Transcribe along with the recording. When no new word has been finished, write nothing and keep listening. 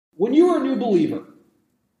when you were a new believer,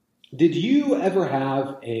 did you ever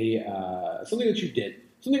have something that you did,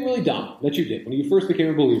 something really dumb that you did when you first became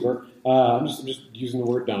a believer? I'm just using the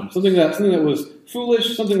word dumb. Something that was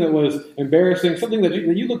foolish, something that was embarrassing, something that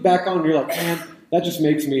you look back on and you're like, man, that just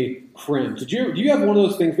makes me cringe. Do you have one of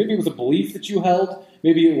those things? Maybe it was a belief that you held.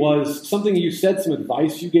 Maybe it was something you said, some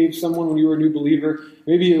advice you gave someone when you were a new believer.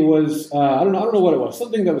 Maybe it was I don't know what it was.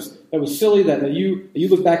 Something that was silly that you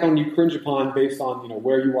look back on and you cringe upon based on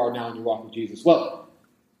where you are now in your walk with Jesus. Well,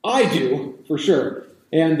 I do for sure,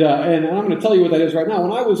 and I'm going to tell you what that is right now.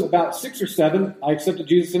 When I was about 6 or 7, I accepted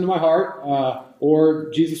Jesus into my heart, or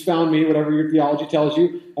Jesus found me, whatever your theology tells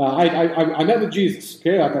you. I met with Jesus.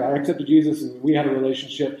 Okay, I accepted Jesus, and we had a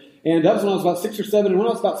relationship. And that was when I was about 6 or 7. And when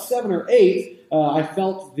I was about 7 or 8, I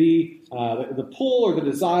felt the pull or the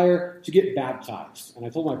desire to get baptized. And I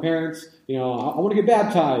told my parents, I want to get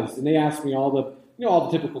baptized. And they asked me all the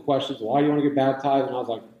typical questions. Why do you want to get baptized? And I was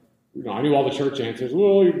like, I knew all the church answers.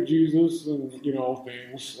 Well, you're Jesus and,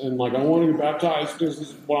 things. And, I want to get baptized because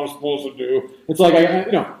this is what I'm supposed to do. It's like,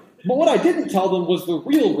 But what I didn't tell them was the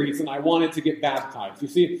real reason I wanted to get baptized. You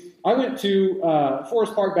see, I went to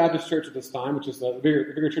Forest Park Baptist Church at this time, which is the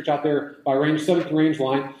bigger church out there by 7th Range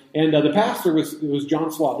Line. And the pastor was John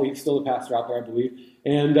Swatley. He's still the pastor out there, I believe.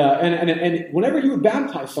 And whenever you would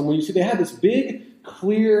baptize someone, you see they had this big,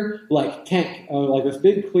 clear, tank, this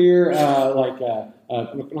big, clear,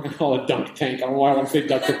 I'm not going to call it a dunk tank. I don't know why I want to say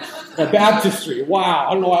dunk tank. Baptistry. Wow.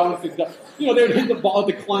 I don't know why I want to say dunk. They would hit the ball at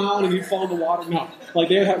the clown and he'd fall in the water. No.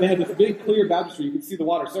 They had this big, clear baptistry. You could see the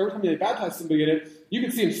water. So every time they baptized somebody in it, you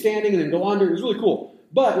could see him standing and then go under. It was really cool.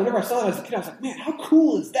 But whenever I saw it as a kid, I was like, man, how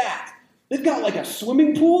cool is that? They've got a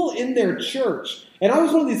swimming pool in their church. And I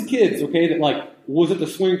was one of these kids, okay, that was at the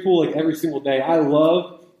swimming pool every single day. I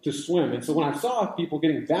love to swim. And so when I saw people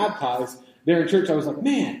getting baptized there in church, I was like,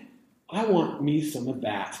 man, I want me some of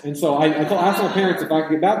that. And so I asked my parents if I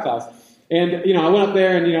could get baptized. And, I went up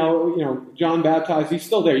there and, John baptized. He's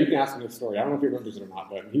still there. You can ask him this story. I don't know if he remembers it or not,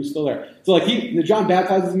 but he's still there. So, John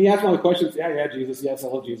baptizes me. He asks me all the questions. Yeah, Jesus. Yes, I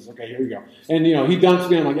love Jesus. Okay, here we go. And, he dunks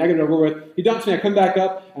me. I'm like, I get it over with. He dunks me. I come back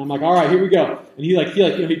up, and I'm like, all right, here we go. And he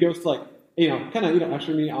goes to,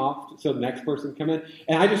 usher me off so the next person come in.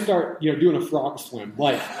 And I just start, doing a frog swim,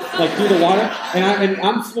 through the water. And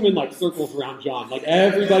I'm swimming, circles around John.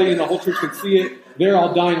 Everybody in the whole church can see it. They're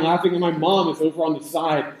all dying laughing. And my mom is over on the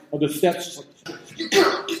side of the steps, just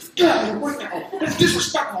that's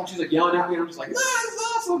disrespectful. She's yelling at me, and I'm just like, that's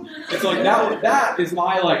awesome. It's that is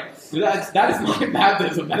my that is my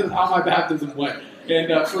baptism. That is how my baptism went.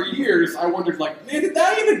 And for years, I wondered, man, did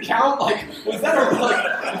that even count? Was that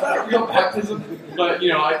a real baptism? But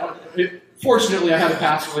fortunately, I had a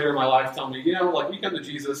pastor later in my life tell me, we come to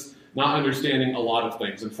Jesus not understanding a lot of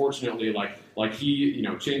things. And fortunately, he,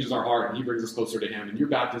 changes our heart and he brings us closer to him. And your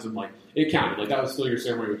baptism, it counted. That was still your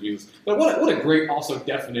ceremony with Jesus. But what a great also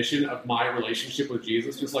definition of my relationship with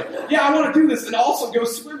Jesus. Just yeah, I want to do this and also go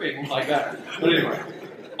swimming like that. But anyway,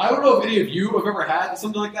 I don't know if any of you have ever had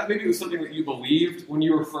something like that. Maybe it was something that you believed when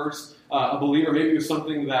you were first a believer. Maybe it was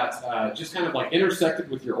something that just kind of intersected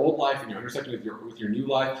with your old life and intersected with your new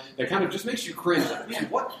life that kind of just makes you cringe. Man,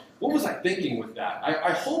 what was I thinking with that?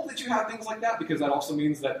 I hope that you have things like that because that also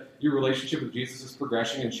means that your relationship with Jesus is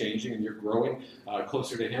progressing and changing and you're growing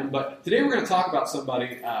closer to him. But today we're going to talk about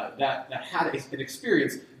somebody that had an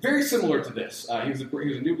experience very similar to this. He was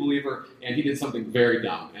a new believer and he did something very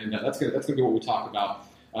dumb. And that's going to be what we talk about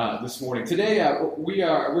this morning. Today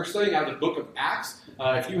we're studying out of the book of Acts.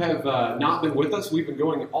 If you have not been with us, we've been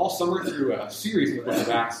going all summer through a series in the book of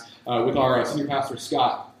Acts with our senior pastor,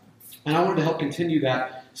 Scott. And I wanted to help continue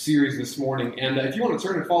that series this morning. And if you want to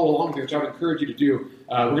turn and follow along with me, which I would encourage you to do,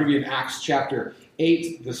 we're going to be in Acts chapter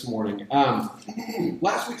 8 this morning.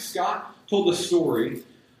 Last week, Scott told the story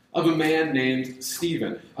of a man named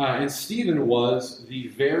Stephen. And Stephen was the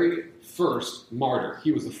very first martyr.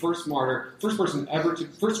 He was the first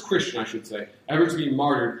Christian, I should say, ever to be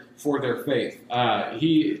martyred for their faith. What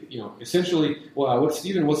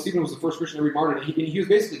Stephen was the first Christian ever martyred. He was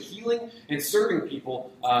basically healing and serving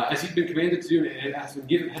people as he'd been commanded to do, and it had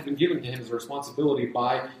been given to him as a responsibility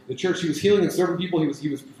by the church. He was healing and serving people. He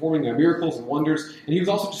was performing miracles and wonders, and he was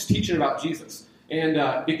also just teaching about Jesus.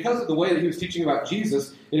 And because of the way that he was teaching about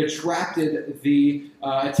Jesus, it attracted the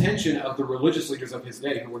attention of the religious leaders of his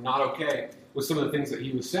day who were not okay with some of the things that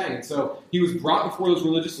he was saying. And so he was brought before those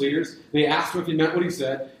religious leaders. They asked him if he meant what he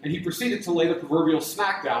said, and he proceeded to lay the proverbial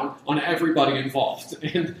smackdown on everybody involved.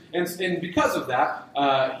 And because of that,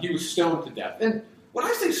 he was stoned to death. And when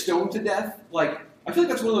I say stoned to death, I feel like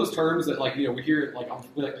that's one of those terms that, we hear it, we have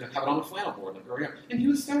it on the flannel board, growing up. And he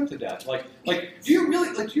was stoned to death. Do you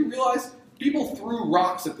realize People threw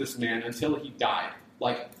rocks at this man until he died.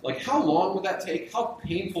 Like how long would that take? How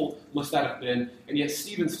painful must that have been? And yet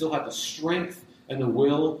Stephen still had the strength and the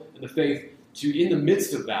will and the faith to, in the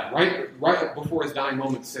midst of that, right before his dying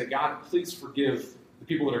moment, say, God, please forgive the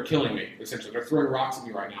people that are killing me, essentially. They're throwing rocks at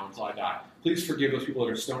me right now until I die. Please forgive those people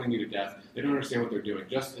that are stoning me to death. They don't understand what they're doing,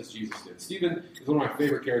 just as Jesus did. Stephen is one of my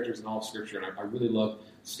favorite characters in all of Scripture, and I really love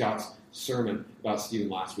Scott's sermon about Stephen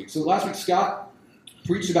last week. So last week, Scott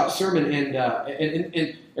preached about sermon preached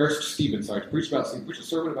a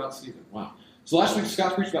sermon about Stephen. Wow. So last week,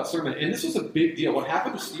 Scott preached about sermon, and this was a big deal. What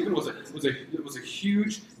happened to Stephen was a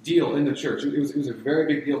huge deal in the church. It was a very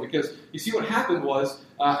big deal because you see what happened was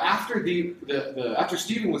after after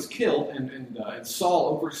Stephen was killed and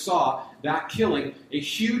Saul oversaw that killing, a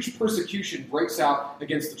huge persecution breaks out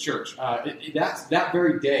against the church. That's that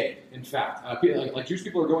very day. In fact, like Jewish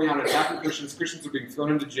people are going out and attacking Christians. Christians are being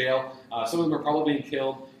thrown into jail. Some of them are probably being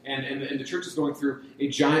killed. And the church is going through a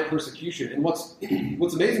giant persecution. And what's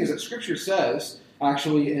amazing is that Scripture says,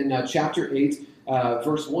 actually in chapter 8,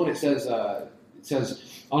 verse 1, it says,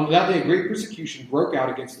 on that day a great persecution broke out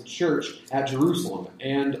against the church at Jerusalem,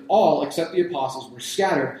 and all, except the apostles, were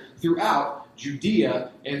scattered throughout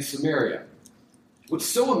Judea and Samaria. What's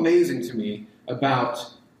so amazing to me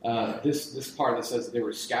about this part that says that they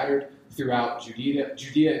were scattered throughout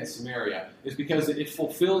Judea and Samaria is because it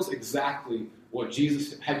fulfills exactly what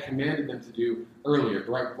Jesus had commanded them to do earlier,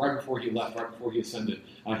 right before he left, right before he ascended.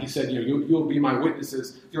 He said, you'll be my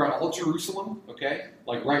witnesses throughout all Jerusalem, okay?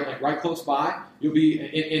 Right close by. You'll be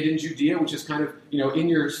in Judea, which is kind of, in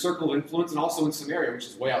your circle of influence, and also in Samaria, which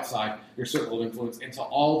is way outside your circle of influence, into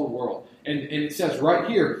all the world. And it says right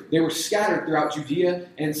here, they were scattered throughout Judea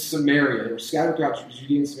and Samaria. They were scattered throughout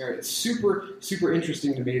Judea and Samaria. It's super, super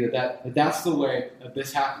interesting to me that's the way that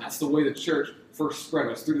this happened. That's the way the church first spread,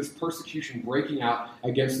 was through this persecution breaking out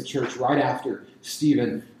against the church right after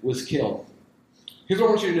Stephen was killed. Here's what I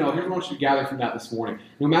want you to know. Here's what I want you to gather from that this morning.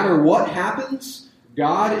 No matter what happens,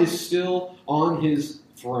 God is still on his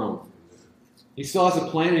throne. He still has a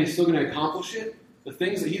plan, and he's still going to accomplish it. The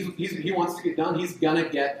things that he wants to get done, he's going to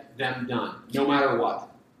get them done, no matter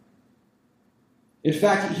what. In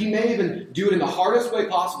fact, he may even do it in the hardest way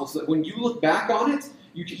possible, so that when you look back on it,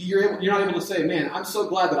 you're not able to say, man, I'm so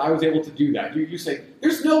glad that I was able to do that. You say,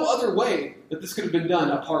 there's no other way that this could have been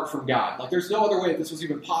done apart from God. Like, there's no other way that this was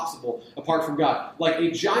even possible apart from God. Like,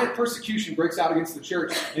 a giant persecution breaks out against the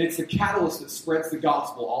church, and it's the catalyst that spreads the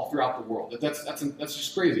gospel all throughout the world. That's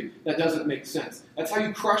just crazy. That doesn't make sense. That's how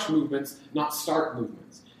you crush movements, not start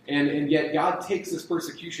movements. And yet God takes this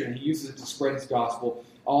persecution and he uses it to spread his gospel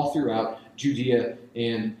all throughout Judea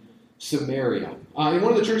and Samaria. In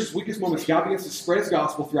one of the church's weakest moments, God begins to spread his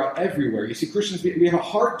gospel throughout everywhere. You see, Christians, we have a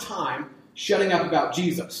hard time shutting up about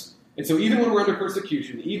Jesus. And so even when we're under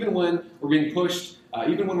persecution, even when we're being pushed,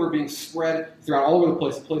 even when we're being spread throughout all over the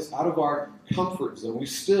place, a place out of our comfort zone, we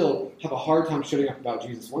still have a hard time shutting up about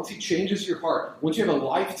Jesus. Once he changes your heart, once you have a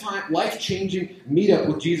life-changing meetup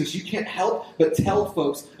with Jesus, you can't help but tell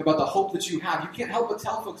folks about the hope that you have. You can't help but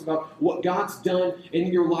tell folks about what God's done in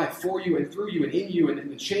your life for you and through you and in you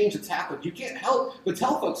and the change that's happened. You can't help but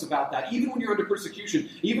tell folks about that, even when you're under persecution,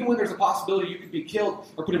 even when there's a possibility you could be killed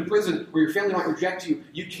or put in prison or your family might reject you.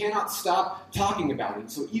 You cannot stop talking about it.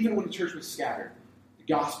 So even when the church was scattered, the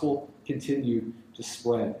gospel continued to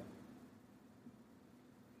spread.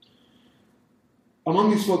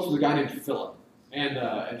 Among these folks was a guy named Philip.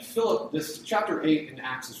 And Philip, this chapter 8 in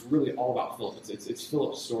Acts is really all about Philip. It's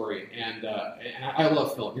Philip's story. And I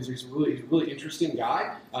love Philip. He's a really interesting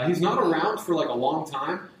guy. He's not around for like a long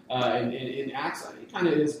time in Acts. He kind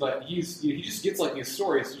of is, but he just gets like these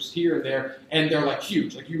stories just here and there, and they're like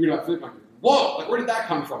huge. Like you read about Philip, like, whoa, like where did that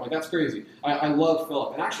come from? Like that's crazy. I love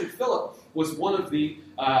Philip. And actually Philip was one of the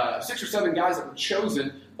 6 or 7 guys that were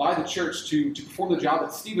chosen by the church to perform the job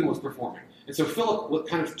that Stephen was performing. And so Philip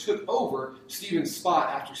kind of took over Stephen's spot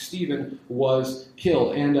after Stephen was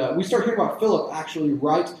killed. And we start hearing about Philip actually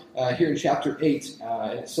right here in chapter 8.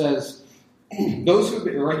 It says, those who have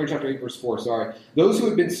been, right here in chapter 8, verse 4, sorry. Those who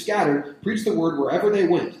had been scattered preached the word wherever they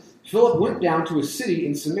went. Philip went down to a city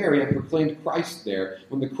in Samaria and proclaimed Christ there.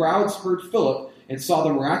 When the crowds heard Philip and saw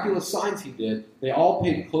the miraculous signs he did, they all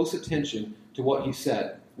paid close attention to what he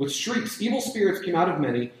said. With shrieks, evil spirits came out of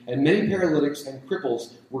many, and many paralytics and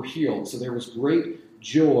cripples were healed. So there was great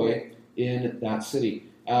joy in that city.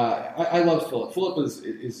 I love Philip. Philip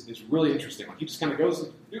is really interesting. Like he just kind of goes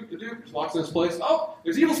and walks in this place. Oh,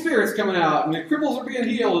 there's evil spirits coming out, and the cripples are being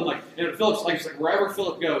healed. And Philip's like wherever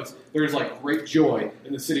Philip goes, there's like great joy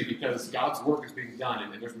in the city because God's work is being done,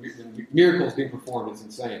 and there's miracles being performed. It's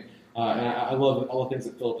insane. And I love all the things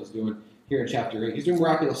that Philip is doing here in chapter 8. He's doing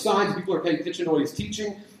miraculous signs. People are paying attention to what he's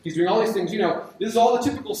teaching. He's doing all these things. This is all the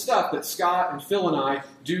typical stuff that Scott and Phil and I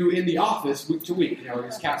do in the office week to week.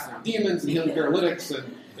 He's casting out demons and healing paralytics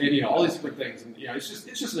and all these different things. And it's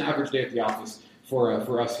just an average day at the office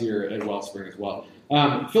for us here at Wellspring as well.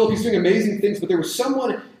 Philip, he's doing amazing things, but there was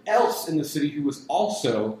someone else in the city who was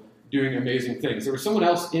also doing amazing things. There was someone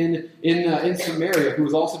else in Samaria who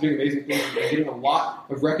was also doing amazing things and getting a lot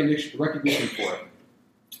of recognition for it.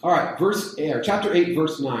 All right, chapter 8,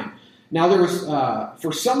 verse 9. Now there was,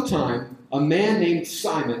 for some time, a man named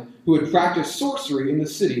Simon who had practiced sorcery in the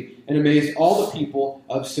city and amazed all the people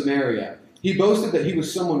of Samaria. He boasted that he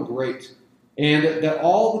was someone great, and that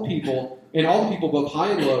all the people, both high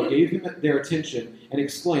and low, gave him their attention and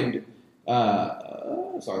exclaimed, sorry,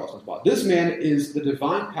 I lost my spot. This man is the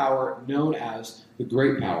divine power known as the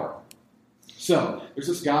great power. So, there's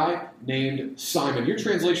this guy named Simon. Your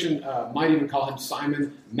translation might even call him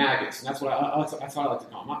Simon Magus. And that's what I like to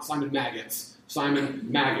call him. Not Simon Maggots. Simon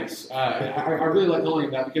Magus. I really like calling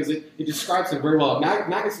him that because it describes him very well.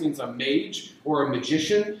 Magus means a mage or a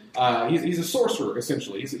magician. He's a sorcerer,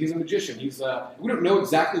 essentially. He's a magician. We don't know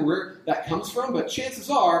exactly where that comes from, but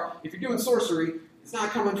chances are, if you're doing sorcery, it's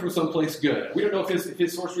not coming from someplace good. We don't know if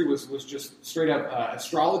his sorcery was just straight up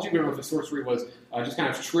astrology. We don't know if his sorcery was just kind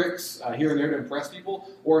of tricks here and there to impress people,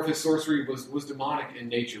 or if his sorcery was demonic in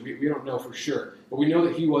nature. We don't know for sure. But we know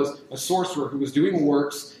that he was a sorcerer who was doing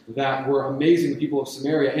works that were amazing to the people of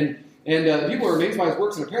Samaria. And people are amazed by his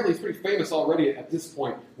works, and apparently he's pretty famous already at this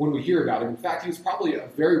point when we hear about him. In fact, he was probably a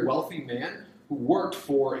very wealthy man who worked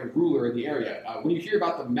for a ruler in the area. When you hear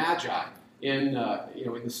about the Magi, in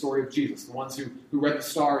the story of Jesus, the ones who read the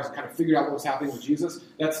stars and kind of figured out what was happening with Jesus,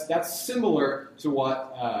 that's similar to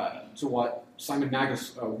what Simon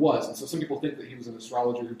Magus was. And so some people think that he was an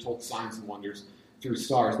astrologer who told signs and wonders through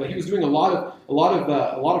stars. But he was doing a lot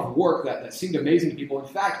of work that seemed amazing to people.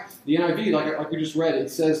 In fact, the NIV, like we just read, it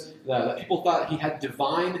says that people thought he had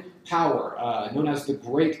divine power, known as the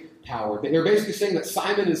great power. They're basically saying that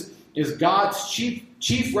Simon is God's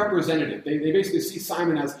chief representative. They basically see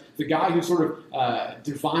Simon as the guy who sort of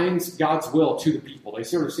divines God's will to the people. They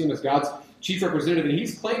sort of see him as God's chief representative, and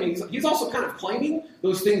he's also kind of claiming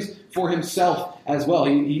those things for himself as well.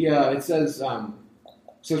 It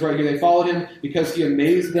says right here, they followed him because he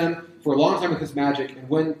amazed them for a long time with his magic.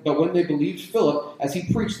 But when they believed Philip as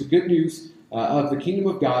he preached the good news of the kingdom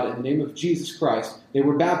of God in the name of Jesus Christ, they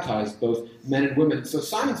were baptized, both men and women. So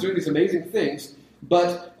Simon's doing these amazing things.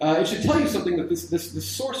 But it should tell you something that this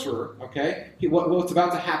sorcerer, okay, what's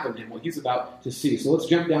about to happen to him, what he's about to see. So let's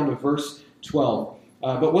jump down to verse 12.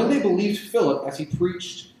 But when they believed Philip as he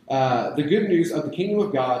preached the good news of the kingdom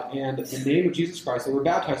of God and the name of Jesus Christ, they were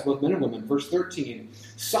baptized, both men and women. Verse 13,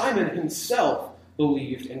 Simon himself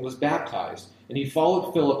believed and was baptized, and he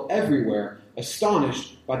followed Philip everywhere,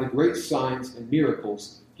 astonished by the great signs and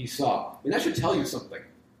miracles he saw. And that should tell you something.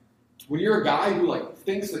 When you're a guy who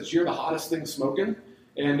thinks that you're the hottest thing smoking,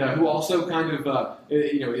 and who also kind of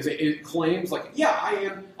it claims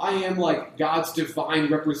I am like God's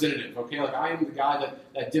divine representative, okay? I am the guy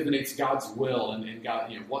that divinates God's will and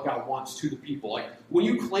God, what God wants to the people. When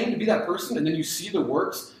you claim to be that person, and then you see the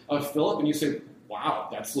works of Philip, and you say, wow,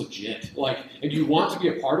 that's legit. And you want to be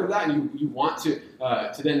a part of that, and you want to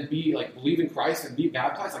then be believe in Christ and be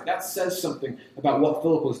baptized. That says something about what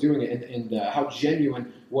Philip was doing and how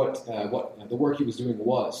genuine what the work he was doing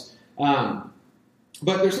was.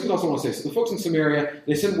 But there's something else I want to say. So the folks in Samaria,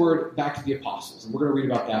 they send word back to the apostles, and we're going to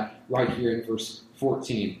read about that right here in verse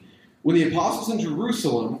 14. When the apostles in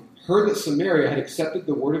Jerusalem heard that Samaria had accepted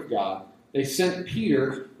the word of God, they sent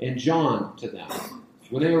Peter and John to them.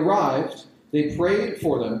 When they arrived, they prayed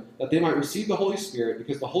for them that they might receive the Holy Spirit,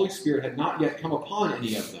 because the Holy Spirit had not yet come upon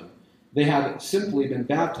any of them. They had simply been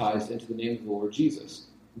baptized into the name of the Lord Jesus.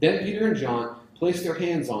 Then Peter and John placed their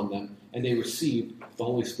hands on them, and they received the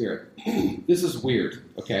Holy Spirit. This is weird,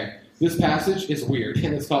 okay? This passage is weird,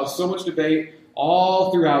 and it's caused so much debate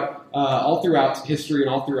all throughout history and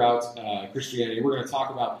all throughout Christianity. We're going to talk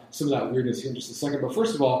about some of that weirdness here in just a second. But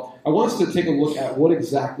first of all, I want us to take a look at what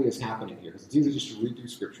exactly is happening here, because it's easy just to read through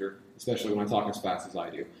Scripture, especially when I talk as fast as I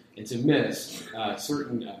do, and to miss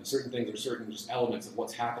certain things or certain just elements of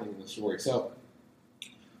what's happening in the story. So,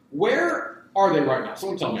 where are they right now?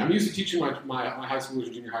 Someone tell me. I'm used to teaching my high schoolers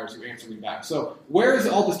and junior hires who answer me back. So, where is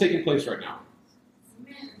all this taking place right now?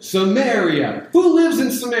 Samaria. Who lives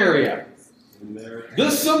in Samaria?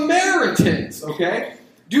 The Samaritans, okay?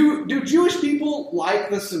 Do Jewish people like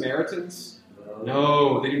the Samaritans?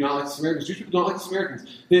 No, they do not like the Samaritans. Jewish people don't like the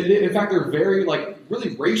Samaritans. In fact, they're very,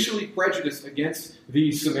 really racially prejudiced against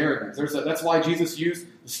the Samaritans. That's why Jesus used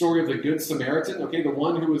the story of the Good Samaritan. Okay, the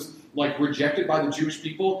one who was like rejected by the Jewish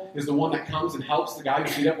people is the one that comes and helps the guy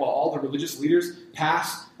who beat up while all the religious leaders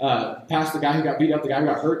pass the guy who got beat up, the guy who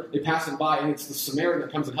got hurt. They pass him by, and it's the Samaritan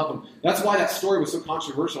that comes and helps him. That's why that story was so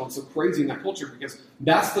controversial and so crazy in that culture, because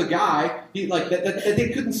that's the guy that they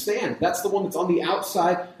couldn't stand. That's the one that's on the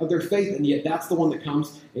outside of their faith, and yet that's the one that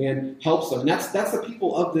comes and helps them. And that's the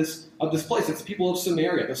people of this place. It's the people of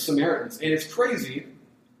Samaria, the Samaritans, and it's crazy.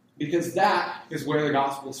 Because that is where the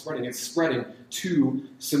gospel is spreading. It's spreading to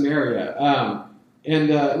Samaria.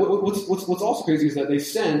 What's also crazy is that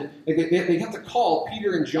they have to call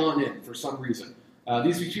Peter and John in for some reason.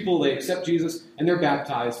 These people, they accept Jesus and they're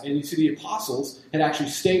baptized. And you see, the apostles had actually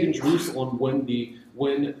stayed in Jerusalem when the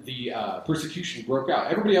persecution broke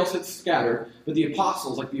out. Everybody else had scattered, but the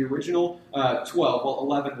apostles, like the original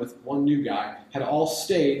 11 with one new guy, had all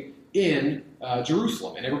stayed in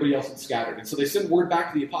Jerusalem, and everybody else had scattered. And so they send word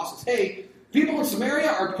back to the apostles, hey, people in Samaria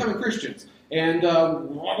are becoming Christians, and we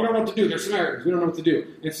don't know what to do. They're Samaritans. We don't know what to do.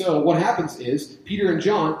 And so what happens is Peter and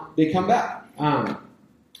John, they come back. I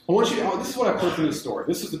want you to, this is what I pulled from this story.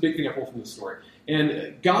 This is the big thing I pulled from this story.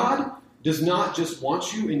 And God does not just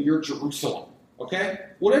want you in your Jerusalem, okay?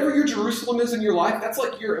 Whatever your Jerusalem is in your life, that's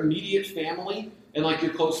like your immediate family and like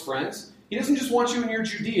your close friends. He doesn't just want you in your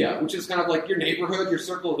Judea, which is kind of like your neighborhood, your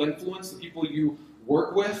circle of influence, the people you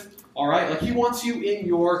work with, all right? Like he wants you in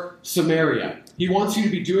your Samaria. He wants you to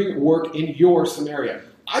be doing work in your Samaria.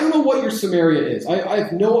 I don't know what your Samaria is. I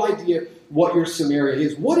have no idea what your Samaria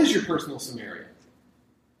is. What is your personal Samaria?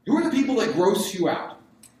 Who are the people that gross you out?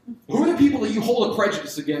 Who are the people that you hold a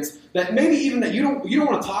prejudice against that maybe even that you don't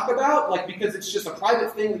want to talk about, like because it's just a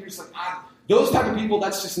private thing that you're just like, those type of people,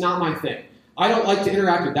 that's just not my thing. I don't like to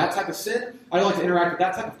interact with that type of sin. I don't like to interact with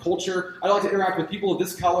that type of culture. I don't like to interact with people of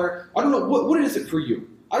this color. I don't know, what is it for you?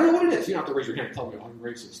 I don't know what it is. You don't have to raise your hand and tell me, I'm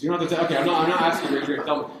racist. You don't have to say, okay, I'm not asking you to raise your hand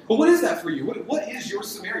and tell me. But what is that for you? What is your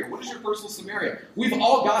Samaria? What is your personal Samaria? We've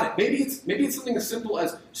all got it. Maybe it's something as simple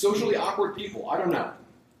as socially awkward people. I don't know.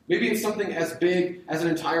 Maybe it's something as big as an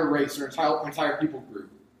entire race or entire people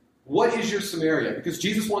group. What is your Samaria? Because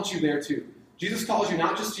Jesus wants you there too. Jesus calls you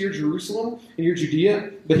not just to your Jerusalem and your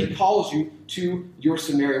Judea, but he calls you to your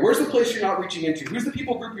Samaria. Where's the place you're not reaching into? Who's the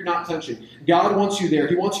people group you're not touching? God wants you there.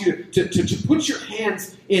 He wants you to put your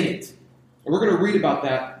hands in it. And we're going to read about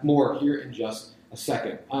that more here in just a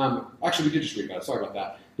second. Actually, we did just read about it. Sorry about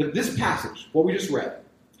that. But this passage, what we just read,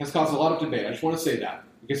 has caused a lot of debate. I just want to say that.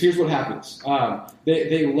 Because here's what happens.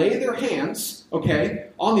 They lay their hands, okay,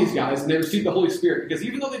 on these guys, and they receive the Holy Spirit. Because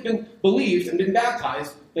even though they've been believed and been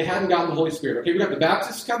baptized, they hadn't gotten the Holy Spirit. Okay, we got the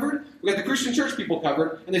Baptists covered, we got the Christian church people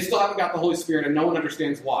covered, and they still haven't got the Holy Spirit, and no one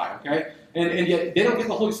understands why, okay? And yet they don't get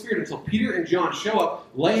the Holy Spirit until Peter and John show up,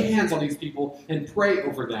 lay hands on these people, and pray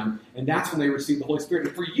over them, and that's when they receive the Holy Spirit.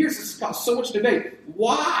 And for years, this has caused so much debate.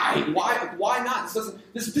 Why? Why not?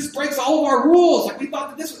 This breaks all of our rules. Like we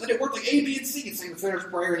thought that it worked like A, B, and C. It's saying the sinner's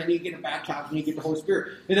prayer, and then you get baptized, and you get the Holy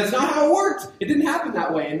Spirit. And that's not how it worked. It didn't happen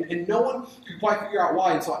that way, and no one could quite figure out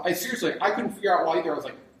why. And so I couldn't figure out why either. I was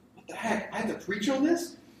like, what the heck? I had to preach on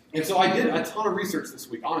this? And so I did a ton of research this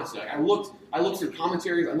week, honestly. I looked through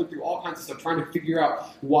commentaries, I looked through all kinds of stuff trying to figure out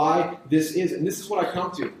why this is. And this is what I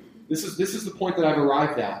come to. This is the point that I've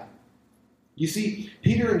arrived at. You see,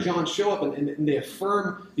 Peter and John show up and they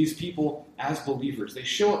affirm these people as believers. They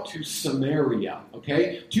show up to Samaria,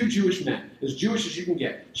 okay? 2 Jewish men, as Jewish as you can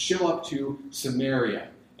get, show up to Samaria.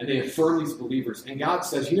 And they affirm these believers. And God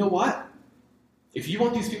says, you know what? If you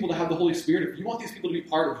want these people to have the Holy Spirit, if you want these people to be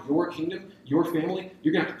part of your kingdom, your family,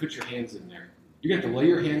 you're going to have to put your hands in there. You're going to have to lay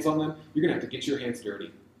your hands on them. You're going to have to get your hands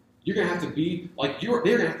dirty. You're going to have to be, they're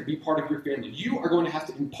going to have to be part of your family. You are going to have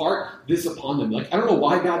to impart this upon them. I don't know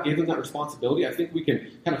why God gave them that responsibility. I think we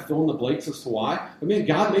can kind of fill in the blanks as to why. But man,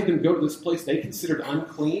 God made them go to this place they considered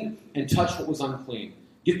unclean and touch what was unclean.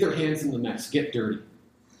 Get their hands in the mess. Get dirty.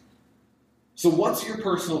 So what's your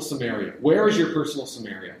personal Samaria? Where is your personal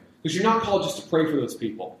Samaria? Because you're not called just to pray for those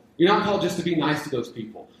people. You're not called just to be nice to those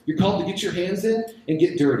people. You're called to get your hands in and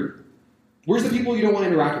get dirty. Where's the people you don't want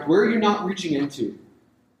to interact with? Where are you not reaching into?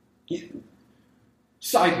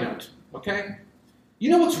 Side note, okay?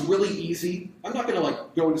 You know what's really easy? I'm not going to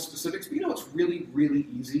go into specifics, but you know what's really, really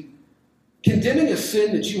easy? Condemning a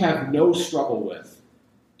sin that you have no struggle with.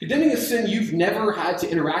 Condemning a sin you've never had to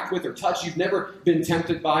interact with or touch, you've never been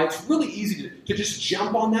tempted by. It's really easy to just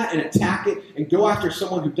jump on that and attack it and go after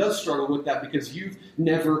someone who does struggle with that because you've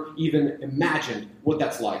never even imagined what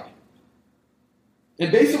that's like.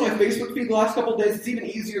 And based on my Facebook feed the last couple of days, it's even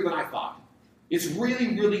easier than I thought. It's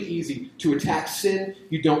really, really easy to attack sin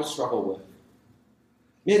you don't struggle with.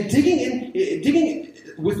 Man, digging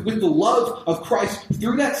with the love of Christ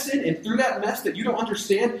through that sin and through that mess that you don't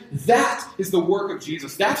understand, that is the work of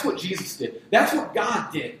Jesus. That's what Jesus did. That's what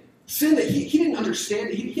God did. Sin that he didn't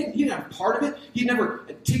understand. He didn't have part of it. He'd never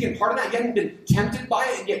taken part of that. He hadn't been tempted by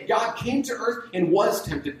it. And yet God came to earth and was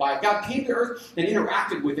tempted by it. God came to earth and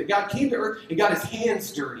interacted with it. God came to earth and got his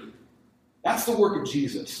hands dirty. That's the work of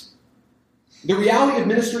Jesus. The reality of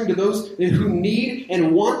ministering to those who need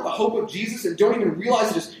and want the hope of Jesus and don't even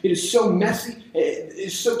realize it is so messy, it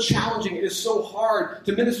is so challenging, it is so hard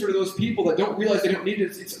to minister to those people that don't realize they don't need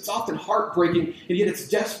it. It's often heartbreaking, and yet it's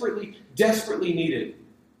desperately, desperately needed.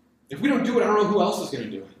 If we don't do it, I don't know who else is going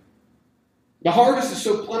to do it. The harvest is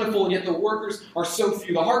so plentiful, and yet the workers are so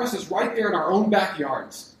few. The harvest is right there in our own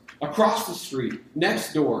backyards, across the street,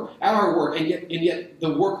 next door, at our work, and yet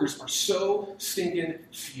the workers are so stinking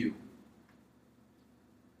few.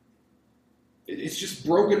 It's just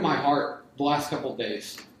broken my heart the last couple of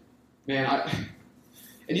days. Man,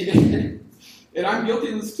 and I'm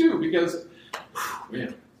guilty of this too, because,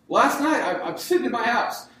 man, last night I'm sitting in my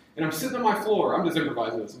house, and I'm sitting on my floor. I'm just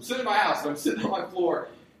improvising this. I'm sitting in my house, and I'm sitting on my floor,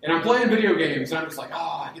 and I'm playing video games, and I'm just like,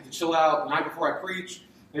 I get to chill out the night before I preach.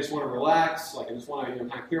 I just want to relax. Like, I just want to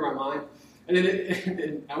kind of clear my mind. And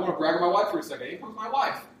then I want to brag on my wife for a second. Here comes my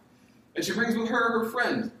wife. And she brings with her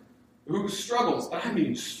friend who struggles, and I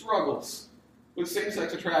mean struggles, with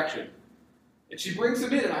same-sex attraction. And she brings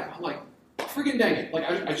him in, and I'm like, freaking dang it. Like,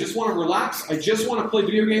 I just want to relax. I just want to play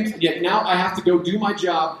video games, yet now I have to go do my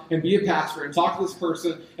job and be a pastor and talk to this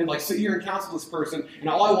person and, like, sit here and counsel this person, and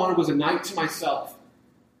all I wanted was a night to myself.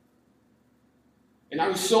 And I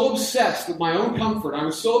was so obsessed with my own comfort. I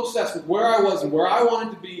was so obsessed with where I was and where I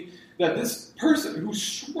wanted to be that this person who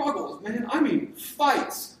struggles, man, I mean,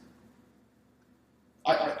 fights.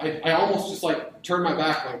 I almost just, like, turned my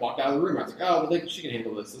back and I walked out of the room. I was like, oh, well, she can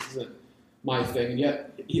handle this. This isn't my thing. And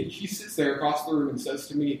yet he sits there across the room and says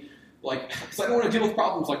to me, like, because I don't want to deal with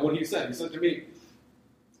problems like what he said. He said to me,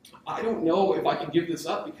 I don't know if I can give this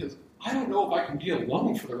up because I don't know if I can be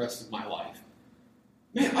alone for the rest of my life.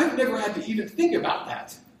 Man, I've never had to even think about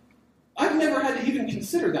that. I've never had to even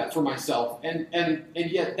consider that for myself. And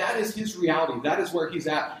yet that is his reality. That is where he's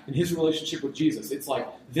at in his relationship with Jesus. It's like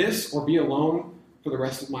this or be alone for the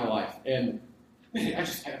rest of my life. And man,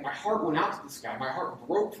 my heart went out to this guy. My heart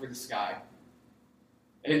broke for this guy.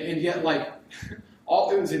 And yet, like,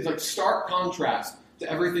 it's like stark contrast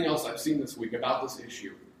to everything else I've seen this week about this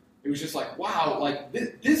issue. It was just like, wow, like,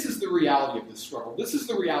 this is the reality of this struggle. This is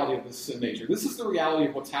the reality of this sin nature. This is the reality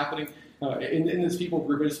of what's happening in this people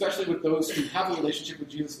group, and especially with those who have a relationship with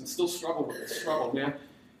Jesus and still struggle with this struggle, man.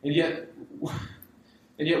 And yet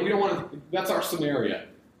we don't want to, that's our Samaria.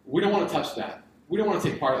 We don't want to touch that. We don't want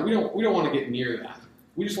to take part of it. We don't want to get near that.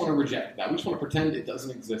 We just want to reject that. We just want to pretend it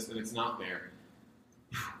doesn't exist and it's not there.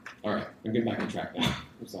 All right, I'm getting back on track now.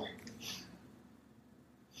 I'm sorry.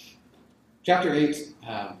 Chapter 8,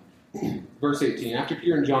 verse 18. After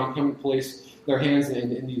Peter and John come and place their hands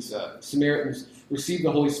in these Samaritans receive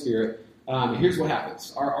the Holy Spirit, here's what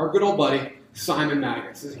happens. Our good old buddy, Simon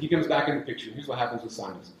Magus, he comes back in the picture. Here's what happens with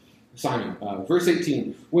Simon. Verse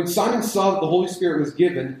 18. When Simon saw that the Holy Spirit was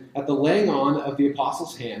given at the laying on of the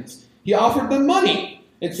apostles' hands, he offered them money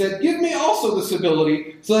and said, give me also this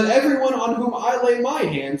ability so that everyone on whom I lay my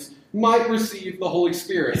hands might receive the Holy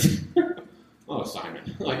Spirit. Oh,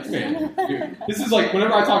 Simon. Like, man, dude. This is like,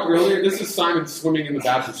 whenever I talked earlier, this is Simon swimming in the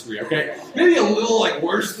baptistry, okay? Maybe a little, like,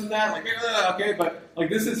 worse than that, like, okay, but, like,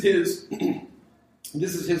 this is his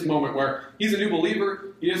moment where he's a new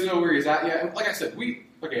believer. He doesn't know where he's at yet. And like I said, we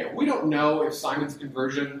don't know if Simon's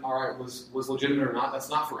conversion, was legitimate or not. That's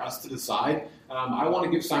not for us to decide. I want to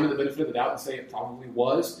give Simon the benefit of the doubt and say it probably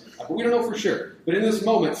was, but we don't know for sure. But in this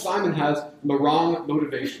moment, Simon has the wrong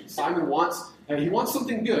motivation. Simon wants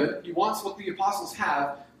something good. He wants what the apostles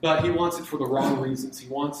have, but he wants it for the wrong reasons. He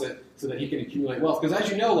wants it so that he can accumulate wealth. Because as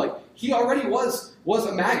you know, like, he already was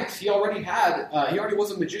a magus. He already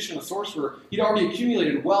was a magician, a sorcerer. He'd already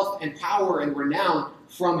accumulated wealth and power and renown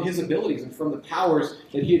from his abilities and from the powers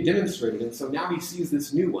that he had demonstrated. And so now he sees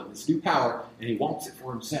this new one, this new power, and he wants it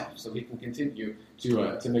for himself so he can continue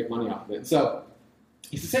to make money off of it. And so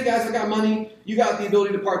he says, hey guys, I got money. You got the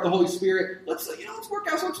ability to part the Holy Spirit. Let's work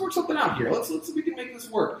something out here. Let's we can make this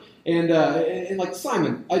work. And like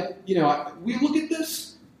Simon, we look at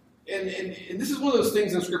this, and this is one of those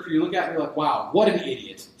things in Scripture you look at and you're like, wow, what an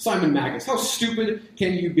idiot, Simon Magus. How stupid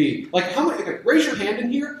can you be? Like, raise your hand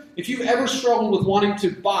in here if you've ever struggled with wanting to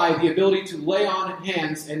buy the ability to lay on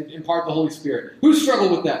hands and impart the Holy Spirit. Who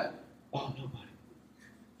struggled with that? Oh, nobody.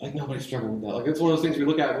 Like nobody's struggling with that. Like it's one of those things we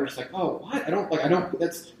look at and we're just like, oh, what? I don't.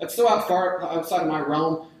 That's so far outside of my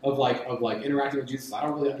realm of interacting with Jesus. I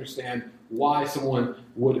don't really understand why someone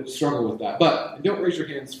would struggle with that. But don't raise your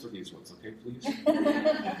hands for these ones, okay? Please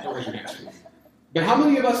don't raise your hands, please. But how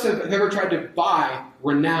many of us have ever tried to buy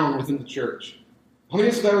renown within the church? How many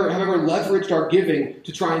of us have ever leveraged our giving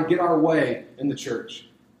to try and get our way in the church?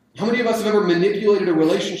 How many of us have ever manipulated a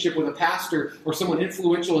relationship with a pastor or someone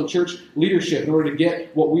influential in church leadership in order to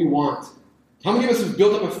get what we want? How many of us have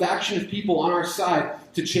built up a faction of people on our side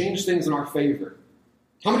to change things in our favor?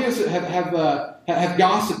 How many of us have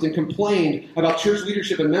gossiped and complained about church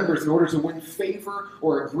leadership and members in order to win favor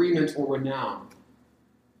or agreement or renown?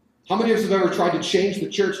 How many of us have ever tried to change the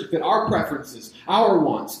church to fit our preferences, our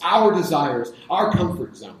wants, our desires, our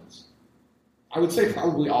comfort zones? I would say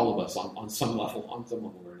probably all of us on some level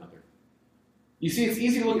or another. You see, it's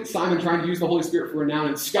easy to look at Simon trying to use the Holy Spirit for renown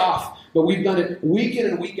and scoff, but we've done it week in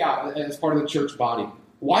and week out as part of the church body.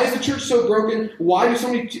 Why is the church so broken? Why do so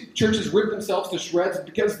many churches rip themselves to shreds?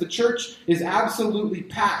 Because the church is absolutely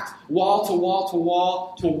packed, wall to wall to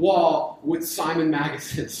wall to wall, with Simon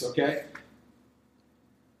Magguses, okay?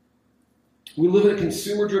 We live in a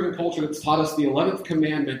consumer-driven culture that's taught us the 11th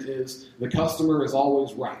commandment is, the customer is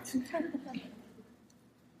always right.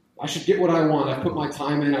 I should get what I want. I've put my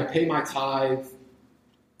time in. I pay my tithe.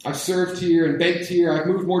 I've served here and baked here. I've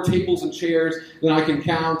moved more tables and chairs than I can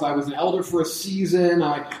count. I was an elder for a season.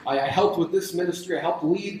 I helped with this ministry. I helped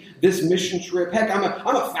lead this mission trip. Heck, I'm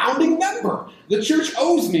a founding member. The church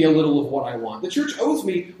owes me a little of what I want. The church owes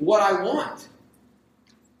me what I want.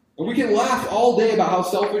 And we can laugh all day about how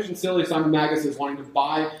selfish and silly Simon Magus is wanting to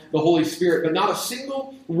buy the Holy Spirit, but not a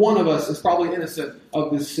single one of us is probably innocent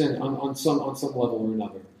of this sin on some level or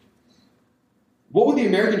another. What would the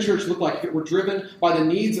American church look like if it were driven by the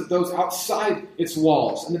needs of those outside its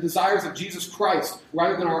walls and the desires of Jesus Christ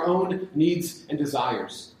rather than our own needs and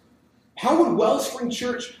desires? How would Wellspring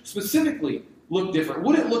Church specifically look different?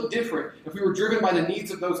 Would it look different if we were driven by the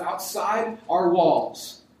needs of those outside our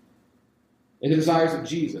walls and the desires of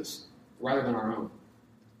Jesus rather than our own?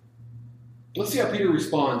 Let's see how Peter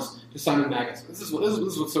responds to Simon Magus. This is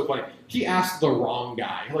what's so funny. He asked the wrong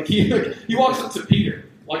guy. He walks up to Peter,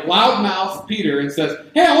 like loudmouth Peter, and says,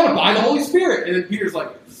 "Hey, I want to buy the Holy Spirit." And then Peter's like,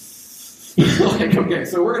 okay.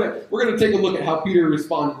 So we're gonna take a look at how Peter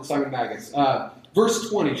responded to Simon Magus. Verse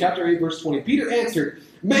 20, chapter 8, verse 20. Peter answered,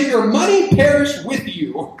 "May your money perish with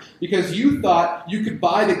you, because you thought you could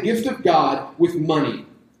buy the gift of God with money.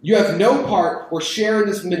 You have no part or share in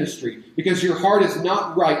this ministry, because your heart is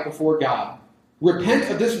not right before God. Repent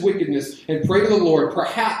of this wickedness and pray to the Lord.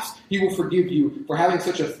 Perhaps he will forgive you for having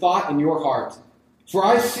such a thought in your heart. For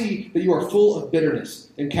I see that you are full of bitterness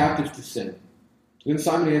and captive to sin." Then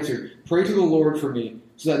Simon answered, "Pray to the Lord for me,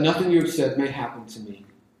 so that nothing you have said may happen to me."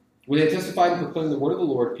 When they had testified and proclaimed the word of the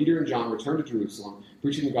Lord, Peter and John returned to Jerusalem,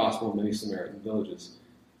 preaching the gospel in many Samaritan villages.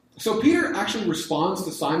 So Peter actually responds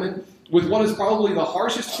to Simon with what is probably the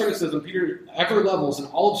harshest criticism Peter ever levels in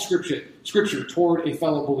all of Scripture toward a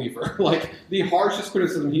fellow believer. Like the harshest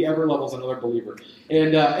criticism he ever levels another believer.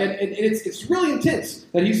 And it's really intense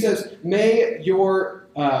that he says, may your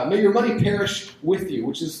money perish with you,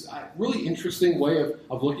 which is a really interesting way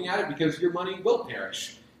of looking at it, because your money will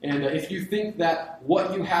perish. And if you think that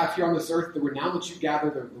what you have here on this earth, the renown that you gather,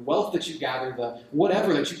 the wealth that you gather, the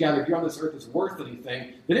whatever that you gather here on this earth is worth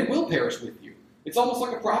anything, then it will perish with you. It's almost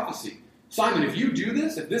like a prophecy. Simon, if you do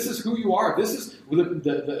this, if this is who you are, if this is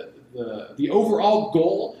the overall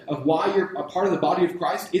goal of why you're a part of the body of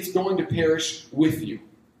Christ, it's going to perish with you.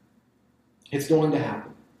 It's going to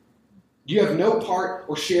happen. You have no part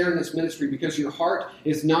or share in this ministry because your heart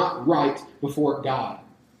is not right before God.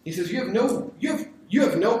 He says you have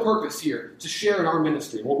no purpose here to share in our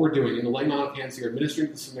ministry, what we're doing in the laying on of hands here, ministering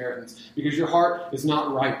to the Samaritans, because your heart is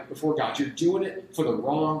not right before God. You're doing it for the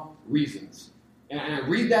wrong reasons. And I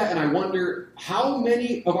read that and I wonder how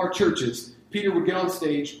many of our churches Peter would get on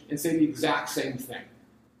stage and say the exact same thing.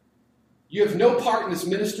 You have no part in this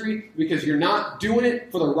ministry because you're not doing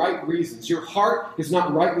it for the right reasons. Your heart is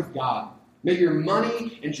not right with God. May your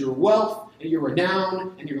money and your wealth and your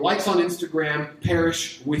renown and your likes on Instagram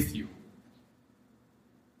perish with you.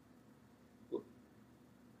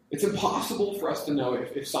 It's impossible for us to know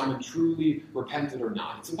if Simon truly repented or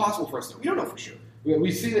not. It's impossible for us to know. We don't know for sure.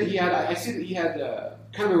 We see that I see that he had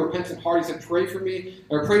kind of a repentant heart. He said, "Pray for me,"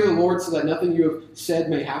 or "Pray to the Lord so that nothing you have said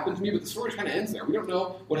may happen to me." But the story kind of ends there. We don't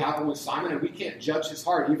know what happened with Simon, and we can't judge his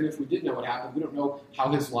heart. Even if we did know what happened, we don't know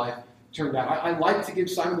how his life turned out. I like to give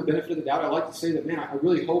Simon the benefit of the doubt. I like to say that, man, I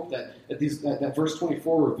really hope that verse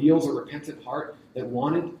 24 reveals a repentant heart that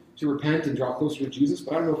wanted to repent and draw closer to Jesus,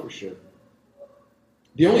 but I don't know for sure.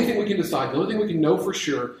 The only thing we can decide, the only thing we can know for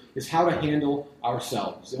sure is how to handle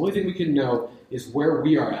ourselves. The only thing we can know is where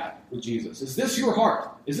we are at with Jesus. Is this your heart?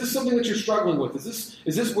 Is this something that you're struggling with? Is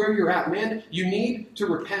this where you're at? Man, you need to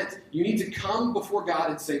repent. You need to come before God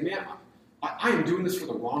and say, man, I am doing this for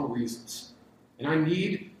the wrong reasons. And I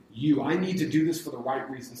need you. I need to do this for the right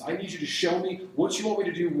reasons. I need you to show me what you want me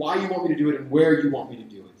to do, why you want me to do it, and where you want me to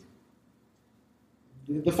do it.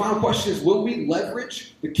 The final question is, will we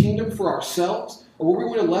leverage the kingdom for ourselves, or will we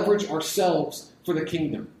want to leverage ourselves for the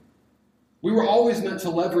kingdom? We were always meant to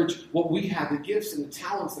leverage what we had, the gifts and the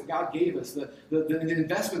talents that God gave us, the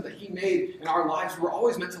investment that He made in our lives. We were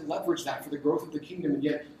always meant to leverage that for the growth of the kingdom, and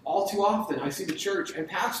yet all too often I see the church and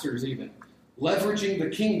pastors even leveraging the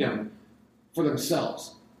kingdom for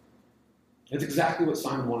themselves. That's exactly what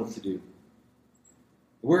Simon wanted to do.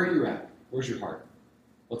 Where are you at? Where's your heart?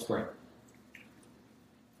 Let's pray.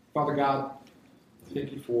 Father God,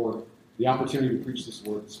 thank you for the opportunity to preach this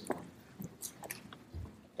word this morning.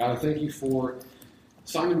 God, I thank you for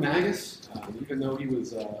Simon Magus, even though he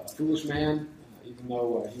was a foolish man, even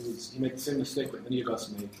though he made the same mistake that many of us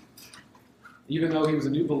make. Even though he was a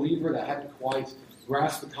new believer that hadn't quite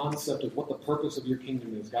grasped the concept of what the purpose of your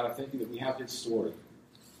kingdom is. God, I thank you that we have his story.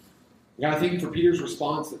 God, I thank you for Peter's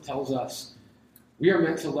response that tells us we are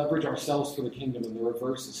meant to leverage ourselves for the kingdom, and the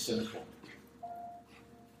reverse is sinful.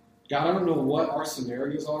 God, I don't know what our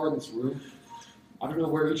Samarias are in this room. I don't know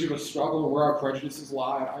where each of us struggle and where our prejudices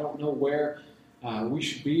lie. I don't know where we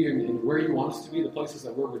should be and where you want us to be, the places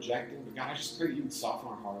that we're rejecting. But God, I just pray that you would soften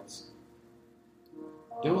our hearts.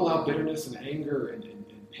 Don't allow bitterness and anger and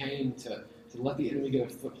pain to let the enemy get a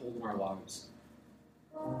foothold in our lives.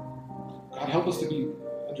 God, help us to be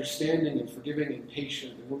understanding and forgiving and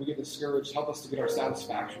patient. And when we get discouraged, help us to get our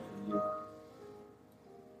satisfaction from you.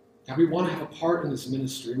 God, we want to have a part in this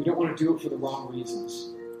ministry. We don't want to do it for the wrong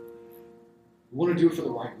reasons. We want to do it for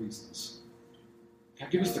the right reasons.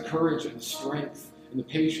 God, give us the courage and the strength and the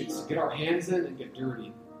patience to get our hands in and get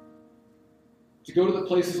dirty. To go to the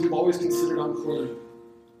places we've always considered unclean.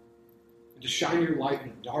 And to shine your light in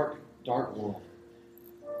a dark, dark world.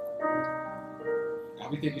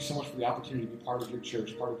 God, we thank you so much for the opportunity to be part of your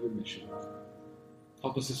church, part of your mission.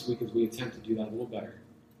 Help us this week as we attempt to do that a little better.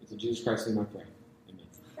 It's in Jesus Christ's name I pray.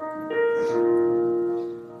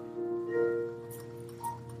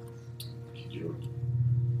 Thank you, George.